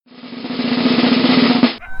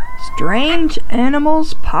Strange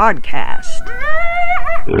Animals Podcast.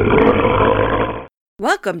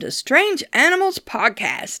 Welcome to Strange Animals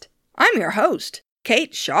Podcast. I'm your host,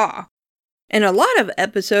 Kate Shaw. In a lot of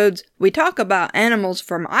episodes, we talk about animals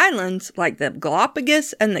from islands like the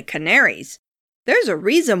Galapagos and the Canaries. There's a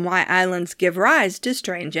reason why islands give rise to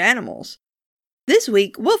strange animals. This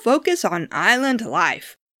week, we'll focus on island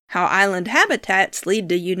life, how island habitats lead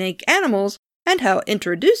to unique animals, and how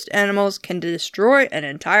introduced animals can destroy an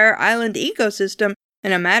entire island ecosystem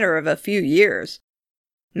in a matter of a few years.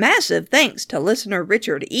 Massive thanks to listener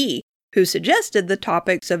Richard E., who suggested the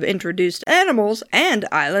topics of introduced animals and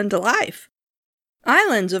island life.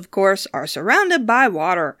 Islands, of course, are surrounded by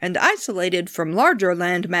water and isolated from larger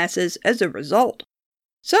land masses as a result.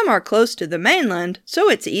 Some are close to the mainland,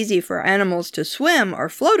 so it's easy for animals to swim or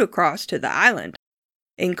float across to the island.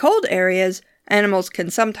 In cold areas, animals can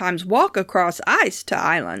sometimes walk across ice to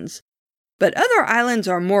islands. But other islands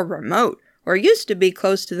are more remote, or used to be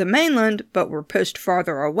close to the mainland but were pushed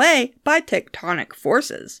farther away by tectonic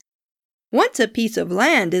forces. Once a piece of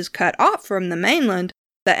land is cut off from the mainland,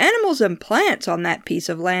 the animals and plants on that piece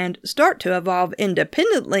of land start to evolve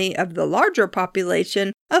independently of the larger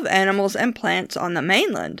population of animals and plants on the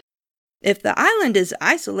mainland. If the island is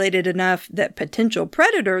isolated enough that potential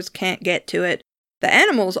predators can't get to it, the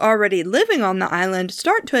animals already living on the island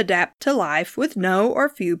start to adapt to life with no or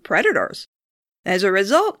few predators. As a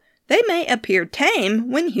result, they may appear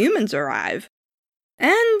tame when humans arrive.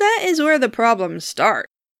 And that is where the problems start.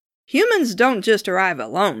 Humans don't just arrive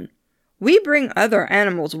alone. We bring other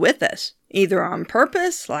animals with us, either on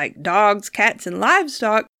purpose, like dogs, cats, and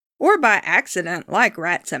livestock, or by accident, like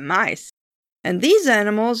rats and mice. And these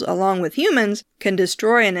animals, along with humans, can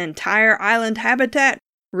destroy an entire island habitat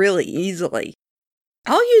really easily.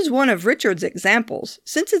 I'll use one of Richard's examples,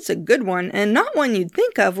 since it's a good one and not one you'd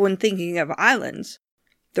think of when thinking of islands.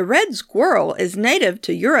 The red squirrel is native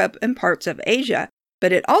to Europe and parts of Asia,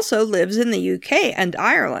 but it also lives in the UK and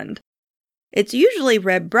Ireland. It's usually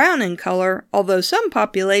red-brown in color, although some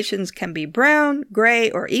populations can be brown, gray,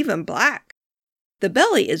 or even black. The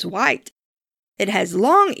belly is white. It has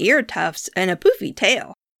long ear tufts and a poofy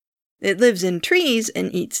tail. It lives in trees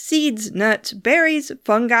and eats seeds, nuts, berries,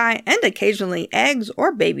 fungi, and occasionally eggs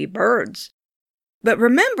or baby birds. But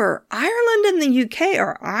remember, Ireland and the UK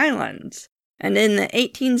are islands. And in the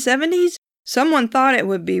 1870s, someone thought it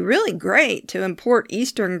would be really great to import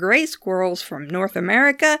eastern gray squirrels from North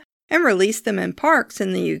America and release them in parks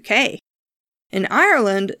in the UK. In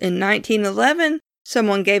Ireland, in 1911,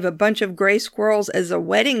 someone gave a bunch of gray squirrels as a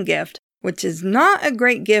wedding gift, which is not a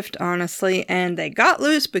great gift, honestly, and they got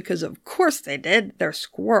loose because of course they did, they're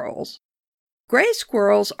squirrels. Gray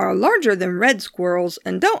squirrels are larger than red squirrels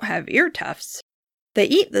and don't have ear tufts. They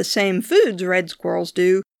eat the same foods red squirrels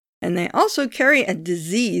do, and they also carry a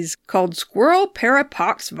disease called squirrel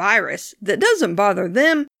parapox virus that doesn't bother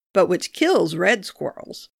them, but which kills red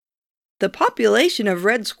squirrels. The population of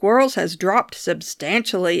red squirrels has dropped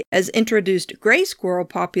substantially as introduced gray squirrel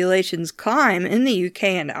populations climb in the UK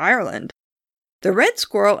and Ireland. The red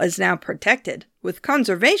squirrel is now protected, with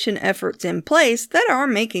conservation efforts in place that are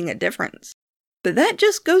making a difference. But that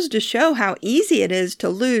just goes to show how easy it is to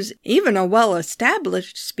lose even a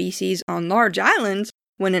well-established species on large islands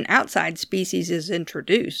when an outside species is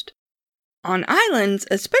introduced. On islands,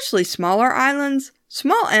 especially smaller islands,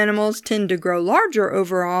 small animals tend to grow larger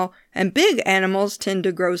overall, and big animals tend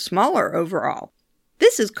to grow smaller overall.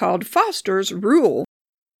 This is called Foster's rule.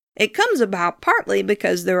 It comes about partly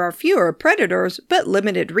because there are fewer predators but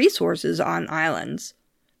limited resources on islands.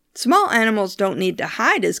 Small animals don't need to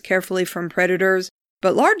hide as carefully from predators,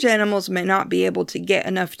 but large animals may not be able to get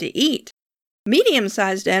enough to eat.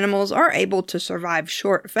 Medium-sized animals are able to survive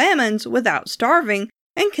short famines without starving,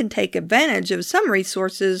 and can take advantage of some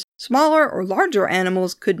resources smaller or larger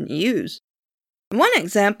animals couldn't use. One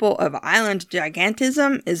example of island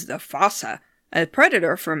gigantism is the fossa, a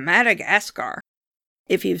predator from Madagascar.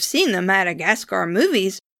 If you've seen the Madagascar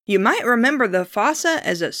movies, you might remember the fossa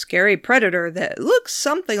as a scary predator that looks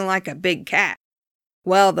something like a big cat.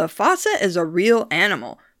 Well, the fossa is a real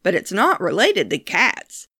animal, but it's not related to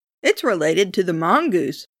cats. It's related to the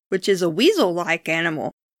mongoose, which is a weasel-like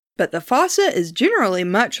animal. But the fossa is generally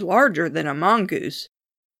much larger than a mongoose.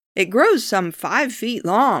 It grows some 5 feet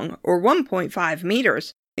long, or 1.5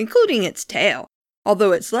 meters, including its tail,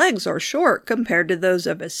 although its legs are short compared to those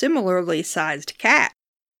of a similarly sized cat.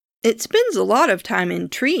 It spends a lot of time in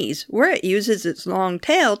trees, where it uses its long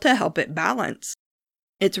tail to help it balance.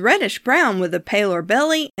 It's reddish-brown with a paler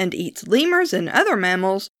belly and eats lemurs and other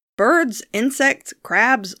mammals, birds, insects,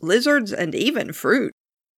 crabs, lizards, and even fruit.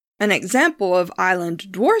 An example of island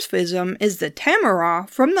dwarfism is the tamaraw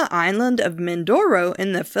from the island of Mindoro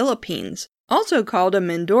in the Philippines, also called a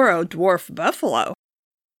Mindoro dwarf buffalo.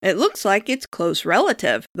 It looks like its close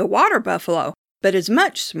relative, the water buffalo, but is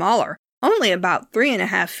much smaller, only about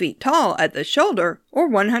 3.5 feet tall at the shoulder or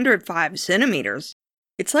 105 centimeters.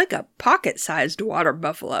 It's like a pocket-sized water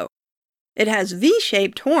buffalo. It has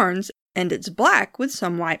V-shaped horns, and it's black with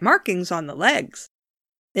some white markings on the legs.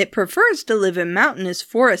 It prefers to live in mountainous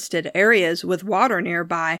forested areas with water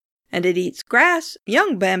nearby, and it eats grass,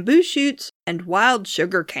 young bamboo shoots, and wild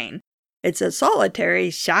sugar cane. It's a solitary,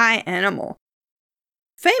 shy animal.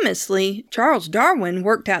 Famously, Charles Darwin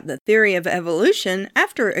worked out the theory of evolution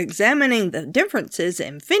after examining the differences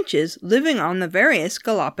in finches living on the various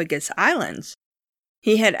Galapagos Islands.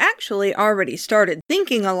 He had actually already started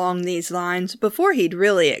thinking along these lines before he'd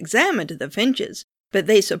really examined the finches, but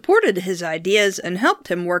they supported his ideas and helped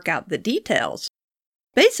him work out the details.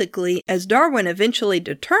 Basically, as Darwin eventually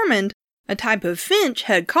determined, a type of finch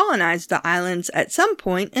had colonized the islands at some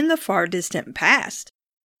point in the far distant past.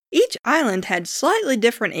 Each island had slightly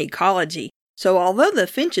different ecology, so although the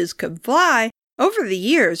finches could fly, over the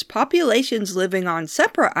years populations living on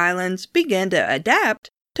separate islands began to adapt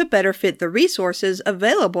to better fit the resources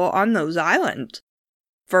available on those islands.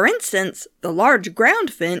 For instance, the large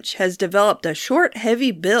ground finch has developed a short,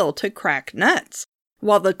 heavy bill to crack nuts,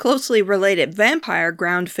 while the closely related vampire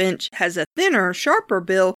ground finch has a thinner, sharper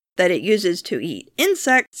bill that it uses to eat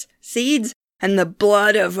insects, seeds, and the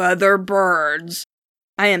blood of other birds.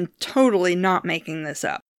 I am totally not making this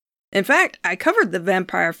up. In fact, I covered the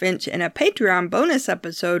vampire finch in a Patreon bonus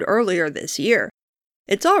episode earlier this year.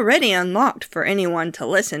 It's already unlocked for anyone to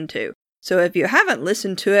listen to, so if you haven't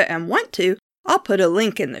listened to it and want to, I'll put a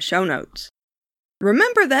link in the show notes.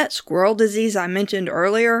 Remember that squirrel disease I mentioned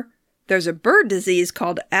earlier? There's a bird disease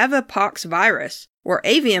called avipox virus, or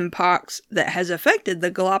avian pox, that has affected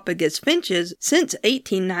the Galapagos finches since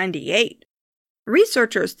 1898.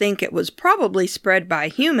 Researchers think it was probably spread by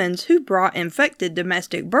humans who brought infected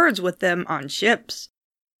domestic birds with them on ships.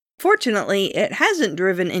 Fortunately, it hasn't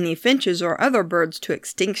driven any finches or other birds to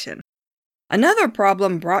extinction. Another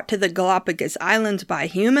problem brought to the Galapagos Islands by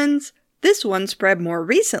humans, this one spread more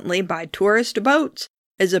recently by tourist boats,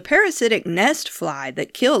 is a parasitic nest fly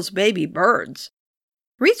that kills baby birds.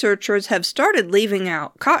 Researchers have started leaving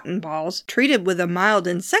out cotton balls treated with a mild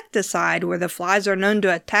insecticide where the flies are known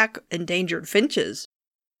to attack endangered finches.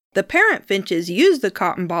 The parent finches use the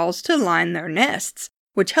cotton balls to line their nests,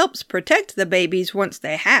 which helps protect the babies once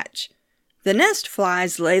they hatch. The nest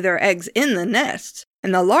flies lay their eggs in the nests,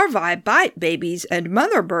 and the larvae bite babies and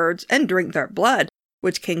mother birds and drink their blood,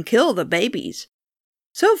 which can kill the babies.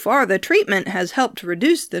 So far, the treatment has helped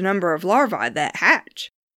reduce the number of larvae that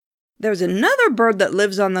hatch. There's another bird that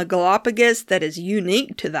lives on the Galapagos that is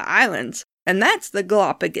unique to the islands, and that's the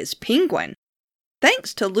Galapagos penguin.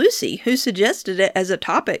 Thanks to Lucy, who suggested it as a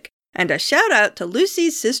topic, and a shout out to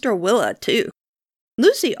Lucy's sister Willa, too.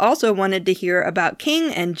 Lucy also wanted to hear about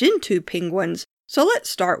king and gentoo penguins, so let's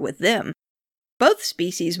start with them. Both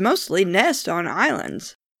species mostly nest on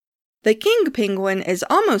islands. The king penguin is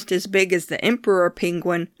almost as big as the emperor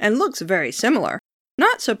penguin and looks very similar,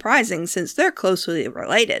 not surprising since they're closely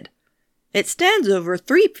related. It stands over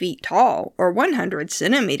 3 feet tall, or 100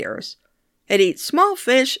 centimeters. It eats small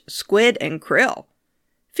fish, squid, and krill.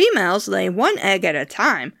 Females lay 1 egg at a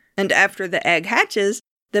time, and after the egg hatches,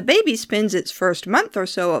 the baby spends its first month or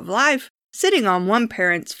so of life sitting on one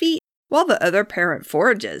parent's feet while the other parent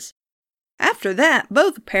forages. After that,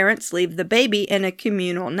 both parents leave the baby in a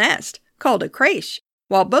communal nest, called a creche,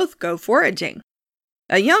 while both go foraging.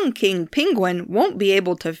 A young king penguin won't be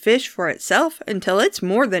able to fish for itself until it's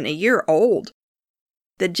more than a year old.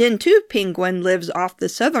 The gentoo penguin lives off the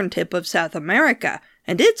southern tip of South America,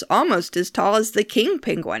 and it's almost as tall as the king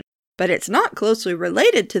penguin, but it's not closely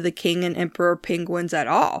related to the king and emperor penguins at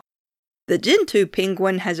all. The gentoo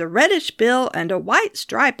penguin has a reddish bill and a white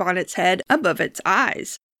stripe on its head above its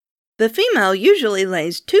eyes. The female usually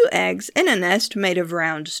lays 2 eggs in a nest made of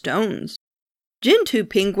round stones. Gentoo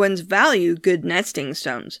penguins value good nesting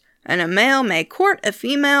stones, and a male may court a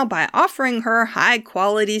female by offering her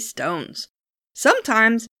high-quality stones.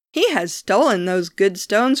 Sometimes, he has stolen those good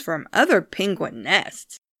stones from other penguin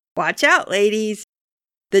nests. Watch out, ladies!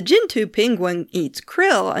 The gentoo penguin eats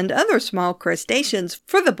krill and other small crustaceans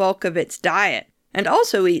for the bulk of its diet, and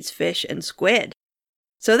also eats fish and squid.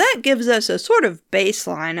 So that gives us a sort of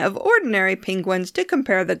baseline of ordinary penguins to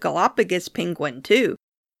compare the Galapagos penguin to.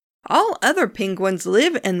 All other penguins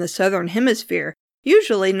live in the southern hemisphere,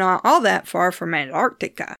 usually not all that far from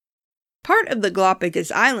Antarctica. Part of the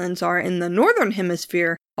Galapagos Islands are in the northern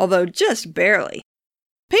hemisphere, although just barely.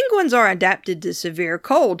 Penguins are adapted to severe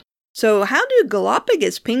cold, so how do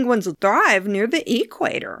Galapagos penguins thrive near the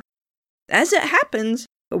equator? As it happens,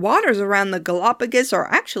 the waters around the Galapagos are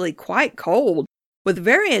actually quite cold, with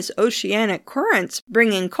various oceanic currents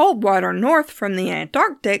bringing cold water north from the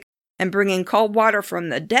Antarctic and bringing cold water from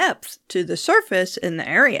the depths to the surface in the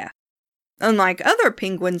area. Unlike other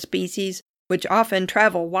penguin species, which often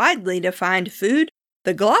travel widely to find food,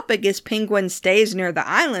 the Galapagos penguin stays near the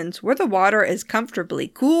islands where the water is comfortably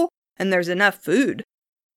cool and there's enough food.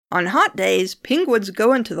 On hot days, penguins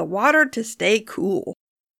go into the water to stay cool.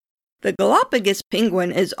 The Galapagos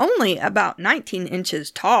penguin is only about 19 inches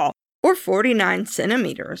tall, or 49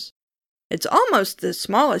 centimeters. It's almost the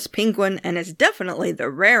smallest penguin and is definitely the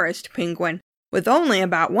rarest penguin, with only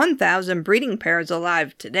about 1,000 breeding pairs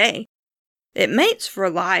alive today. It mates for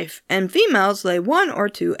life, and females lay 1 or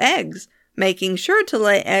 2 eggs, making sure to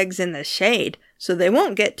lay eggs in the shade so they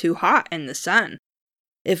won't get too hot in the sun.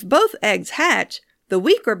 If both eggs hatch, the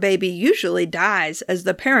weaker baby usually dies as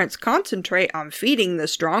the parents concentrate on feeding the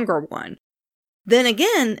stronger one. Then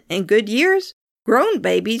again, in good years, grown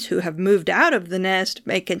babies who have moved out of the nest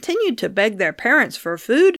may continue to beg their parents for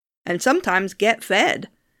food and sometimes get fed.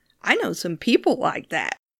 I know some people like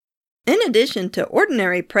that. In addition to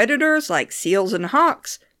ordinary predators like seals and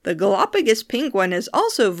hawks, the Galapagos penguin is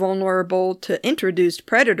also vulnerable to introduced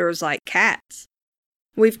predators like cats.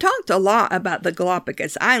 We've talked a lot about the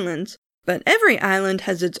Galapagos Islands, but every island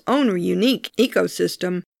has its own unique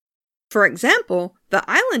ecosystem. For example, the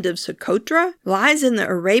island of Socotra lies in the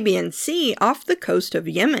Arabian Sea off the coast of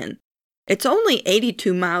Yemen. It's only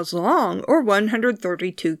 82 miles long, or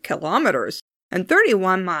 132 kilometers, and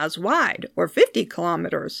 31 miles wide, or 50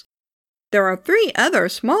 kilometers. There are 3 other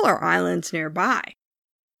smaller islands nearby.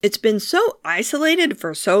 It's been so isolated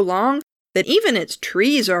for so long that even its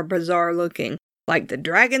trees are bizarre looking, like the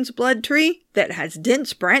dragon's blood tree that has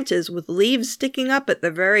dense branches with leaves sticking up at the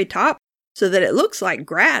very top so that it looks like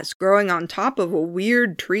grass growing on top of a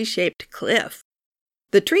weird tree-shaped cliff.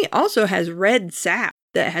 The tree also has red sap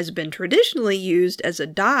that has been traditionally used as a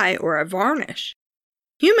dye or a varnish.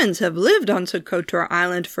 Humans have lived on Socotra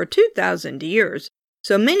Island for 2,000 years,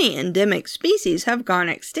 so many endemic species have gone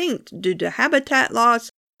extinct due to habitat loss,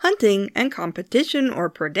 hunting, and competition or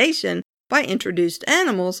predation by introduced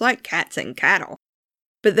animals like cats and cattle.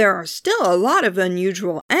 But there are still a lot of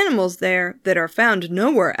unusual animals there that are found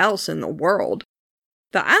nowhere else in the world.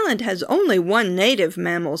 The island has only 1 native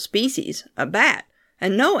mammal species, a bat,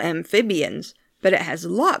 and no amphibians, but it has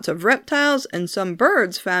lots of reptiles and some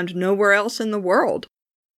birds found nowhere else in the world.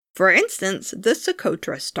 For instance, the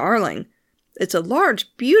Socotra starling. It's a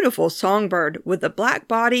large, beautiful songbird with a black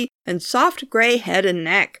body and soft gray head and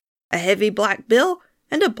neck, a heavy black bill,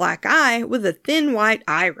 and a black eye with a thin white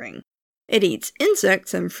eye ring. It eats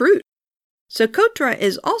insects and fruit. Socotra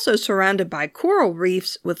is also surrounded by coral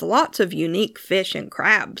reefs with lots of unique fish and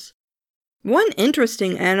crabs. One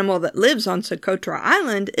interesting animal that lives on Socotra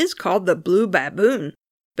Island is called the blue baboon,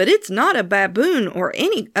 but it's not a baboon or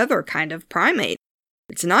any other kind of primate.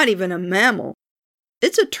 It's not even a mammal.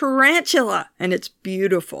 It's a tarantula, and it's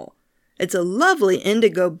beautiful. It's a lovely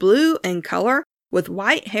indigo blue in color, with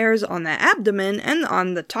white hairs on the abdomen and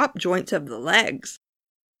on the top joints of the legs.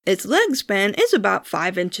 Its leg span is about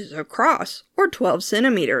 5 inches across, or 12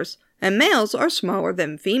 centimeters, and males are smaller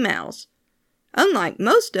than females. Unlike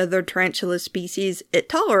most other tarantula species, it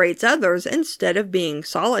tolerates others instead of being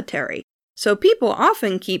solitary, so people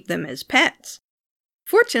often keep them as pets.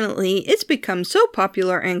 Fortunately, it's become so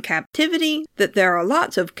popular in captivity that there are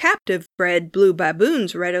lots of captive-bred blue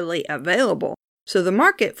baboons readily available, so the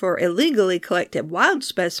market for illegally collected wild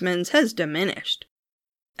specimens has diminished.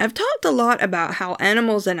 I've talked a lot about how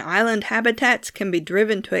animals in island habitats can be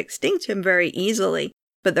driven to extinction very easily,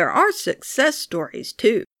 but there are success stories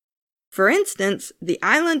too. For instance, the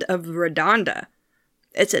island of Redonda.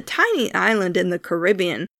 It's a tiny island in the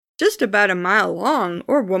Caribbean, just about a mile long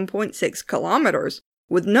or 1.6 kilometers,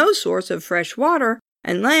 with no source of fresh water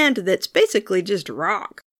and land that's basically just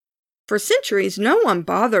rock. For centuries, no one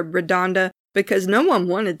bothered Redonda because no one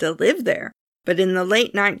wanted to live there, but in the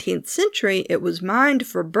late 19th century it was mined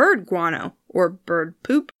for bird guano, or bird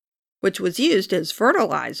poop, which was used as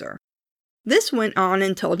fertilizer. This went on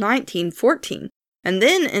until 1914, and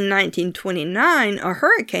then in 1929 a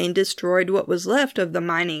hurricane destroyed what was left of the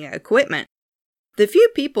mining equipment. The few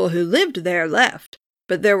people who lived there left,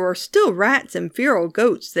 but there were still rats and feral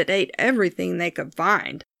goats that ate everything they could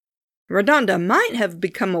find. Redonda might have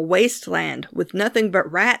become a wasteland with nothing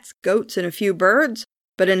but rats, goats, and a few birds,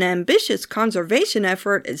 but an ambitious conservation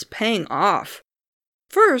effort is paying off.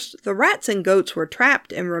 First, the rats and goats were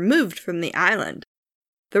trapped and removed from the island.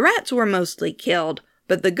 The rats were mostly killed,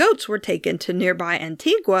 but the goats were taken to nearby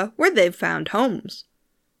Antigua where they've found homes.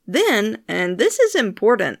 Then, and this is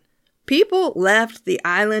important, people left the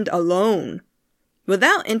island alone.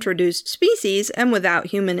 Without introduced species and without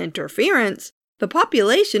human interference, the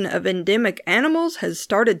population of endemic animals has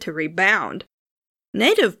started to rebound.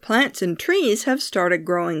 Native plants and trees have started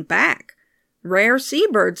growing back. Rare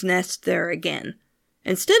seabirds nest there again.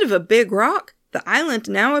 Instead of a big rock, the island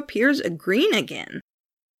now appears green again.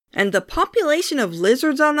 And the population of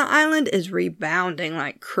lizards on the island is rebounding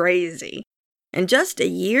like crazy. In just a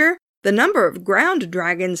year, the number of ground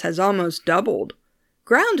dragons has almost doubled.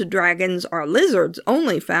 Ground dragons are lizards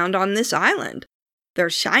only found on this island. They're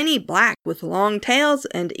shiny black with long tails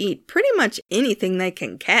and eat pretty much anything they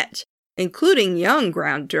can catch, including young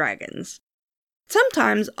ground dragons.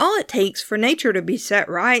 Sometimes all it takes for nature to be set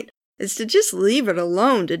right is to just leave it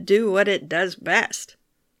alone to do what it does best.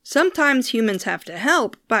 Sometimes humans have to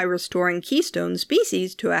help by restoring keystone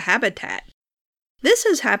species to a habitat. This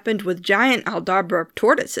has happened with giant Aldabra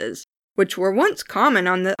tortoises, which were once common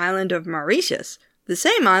on the island of Mauritius, the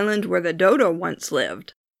same island where the dodo once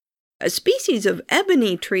lived. A species of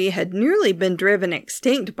ebony tree had nearly been driven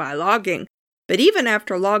extinct by logging, but even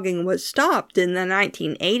after logging was stopped in the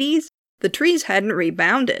 1980s, the trees hadn't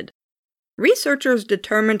rebounded. Researchers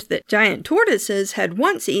determined that giant tortoises had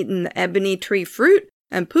once eaten the ebony tree fruit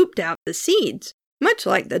and pooped out the seeds, much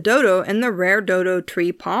like the dodo and the rare dodo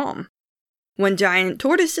tree palm. When giant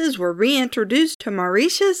tortoises were reintroduced to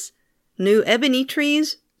Mauritius, new ebony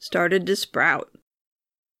trees started to sprout.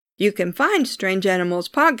 You can find Strange Animals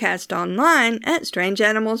Podcast online at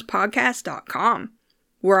strangeanimalspodcast.com.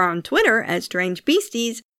 We're on Twitter at Strange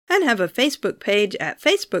Beasties and have a Facebook page at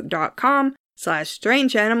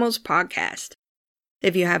facebook.com/strangeanimalspodcast.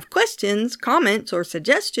 If you have questions, comments, or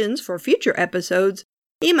suggestions for future episodes,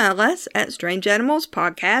 email us at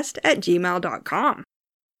strangeanimalspodcast@gmail.com.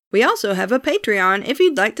 We also have a Patreon if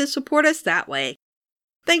you'd like to support us that way.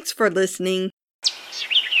 Thanks for listening.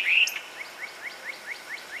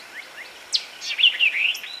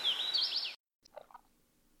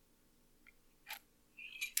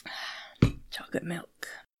 Chocolate milk.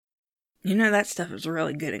 You know that stuff is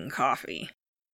really good in coffee.